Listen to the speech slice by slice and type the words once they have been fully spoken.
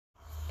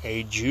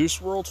A Juice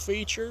WRLD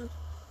feature?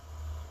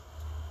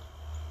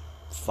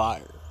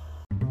 Fire.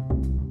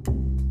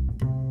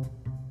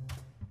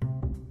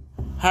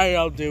 How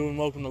y'all doing?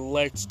 Welcome to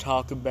Let's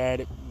Talk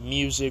About It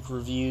Music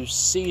Reviews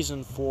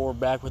Season 4,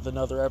 back with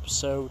another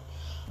episode.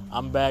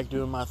 I'm back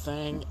doing my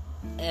thing,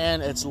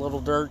 and it's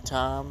Little Durk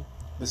time.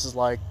 This is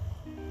like,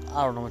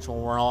 I don't know which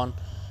one we're on,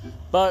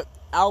 but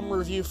album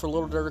review for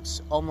Little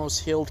Durk's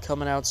Almost Healed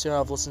coming out soon.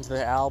 I've listened to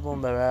the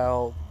album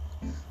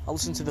I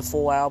listened to the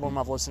full album.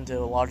 I've listened to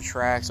a lot of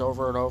tracks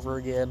over and over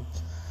again.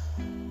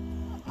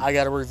 I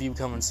got a review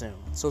coming soon,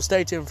 so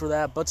stay tuned for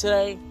that. But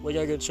today, we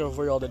got a good show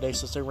for y'all today,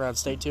 so stick around,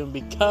 stay tuned,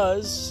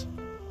 because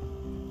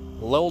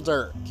Lil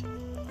Durk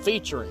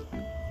featuring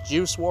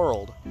Juice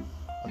WRLD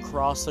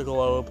across the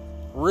globe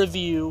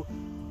review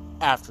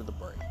after the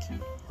break.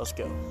 Let's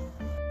go.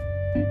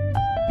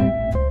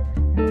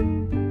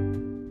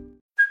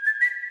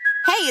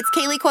 Hey, it's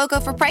Kaylee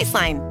Cuoco for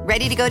Priceline.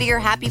 Ready to go to your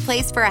happy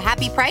place for a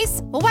happy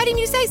price? Well, why didn't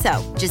you say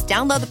so? Just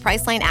download the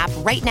Priceline app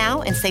right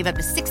now and save up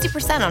to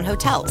 60% on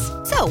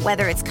hotels. So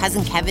whether it's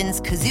Cousin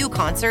Kevin's Kazoo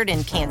Concert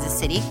in Kansas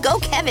City, go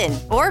Kevin,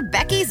 or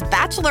Becky's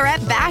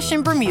Bachelorette Bash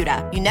in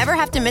Bermuda, you never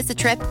have to miss a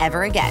trip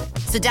ever again.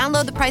 So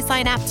download the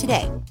Priceline app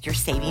today. Your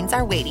savings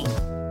are waiting.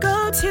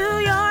 Go to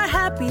your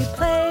happy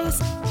place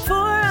for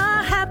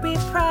a happy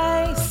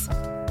price.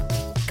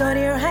 Go to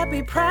your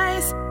happy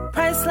price,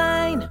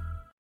 Priceline.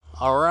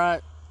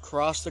 Alright,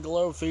 Cross the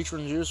Globe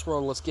featuring Juice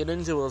WRLD. Let's get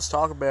into it. Let's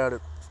talk about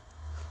it.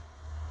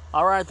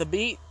 Alright, the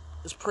beat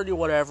is pretty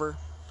whatever.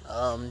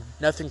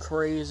 Nothing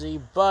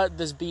crazy, but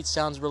this beat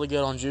sounds really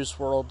good on Juice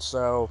WRLD,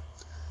 so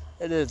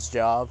it did its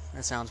job.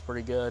 It sounds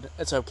pretty good.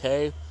 It's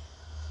okay.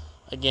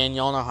 Again,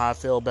 y'all know how I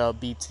feel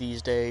about beats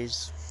these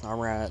days.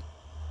 Alright,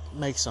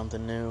 make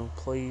something new,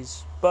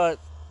 please. But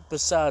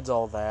besides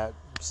all that,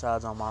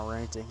 besides all my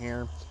ranting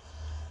here,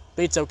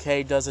 beat's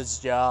okay, does its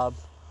job.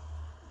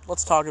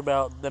 Let's talk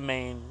about the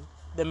main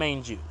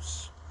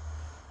juice.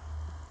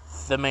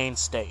 The main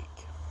steak.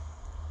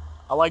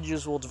 I like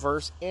Juice WRLD's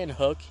verse and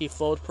hook. He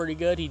flowed pretty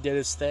good. He did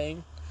his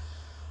thing.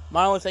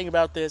 My only thing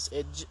about this,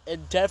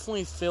 it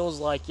definitely feels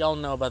like, y'all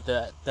know about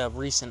the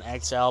recent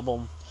X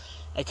album.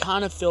 It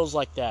kind of feels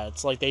like that.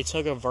 It's like they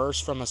took a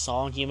verse from a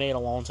song he made a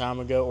long time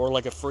ago, or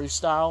like a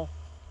freestyle,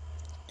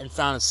 and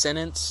found a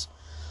sentence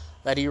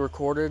that he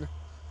recorded,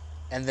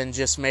 and then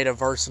just made a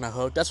verse and a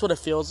hook. That's what it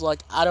feels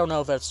like. I don't know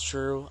if that's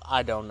true.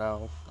 I don't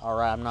know.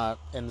 Alright, I'm not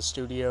in the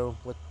studio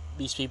with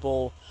these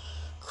people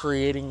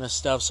creating this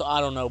stuff, so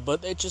I don't know.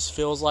 But it just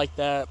feels like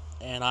that,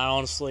 and I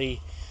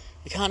honestly,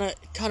 it kind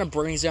of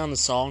brings down the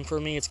song for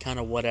me. It's kind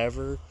of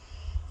whatever.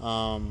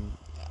 I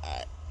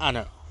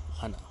know.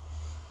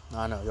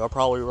 Y'all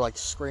probably were like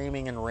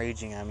screaming and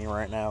raging at me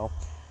right now.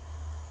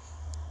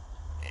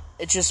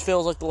 It just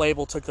feels like the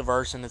label took the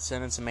verse in the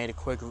sentence and made a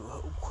quick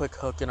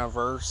hook in a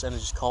verse and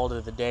just called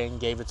it a day and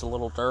gave it to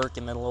Lil Durk,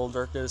 and then Lil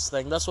Durk did his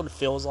thing. That's what it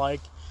feels like.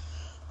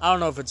 I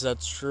don't know if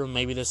that's true.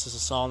 Maybe this is a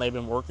song they've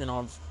been working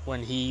on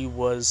when he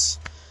was,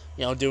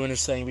 doing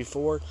his thing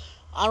before.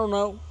 I don't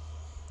know.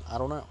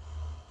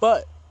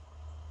 But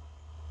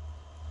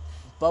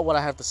what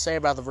I have to say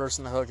about the verse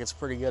and the hook, it's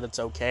pretty good. It's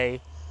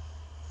okay.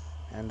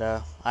 And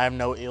I have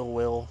no ill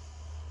will.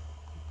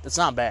 It's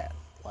not bad.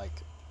 Like,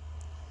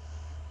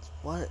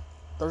 what?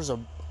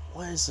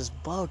 What is this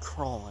bug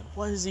crawling?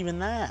 What is even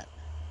that?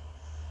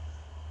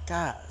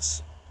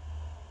 Guys,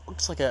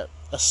 looks like a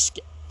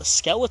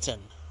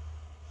skeleton.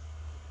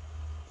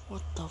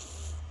 What the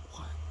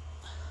what?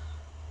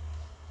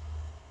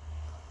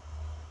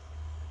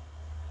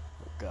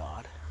 Oh,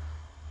 God.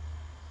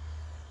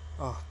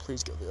 Oh,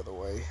 please go the other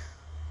way.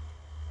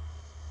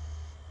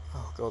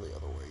 Oh, go the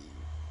other way, you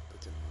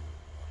freaking...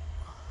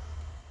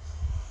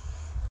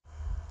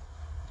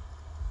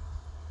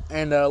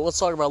 And let's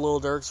talk about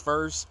Lil Durk's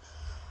verse.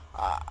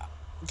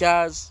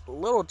 Guys,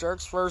 Lil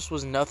Durk's verse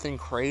was nothing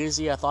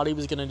crazy. I thought he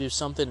was gonna do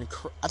something.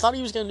 I thought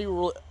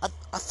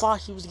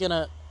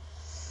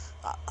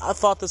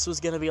this was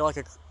gonna be like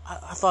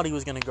I thought he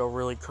was gonna go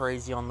really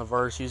crazy on the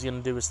verse. He was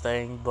gonna do his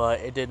thing,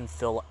 but it didn't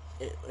feel.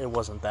 It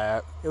wasn't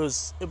that. It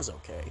was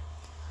okay.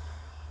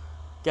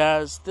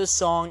 Guys, this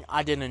song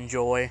I didn't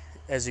enjoy,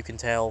 as you can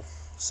tell.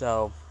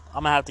 So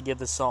I'm gonna have to give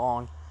this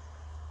song.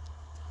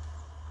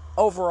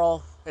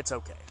 Overall, it's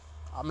okay.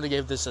 I'm going to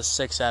give this a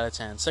 6 out of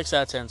 10. 6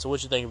 out of 10. So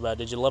what you think about it?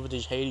 Did you love it?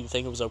 Did you hate it? Did you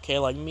think it was okay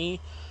like me?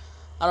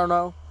 I don't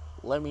know.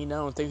 Let me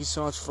know. And thank you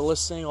so much for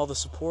listening, all the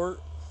support.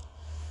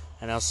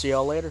 And I'll see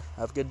y'all later.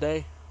 Have a good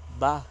day.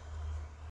 Bye.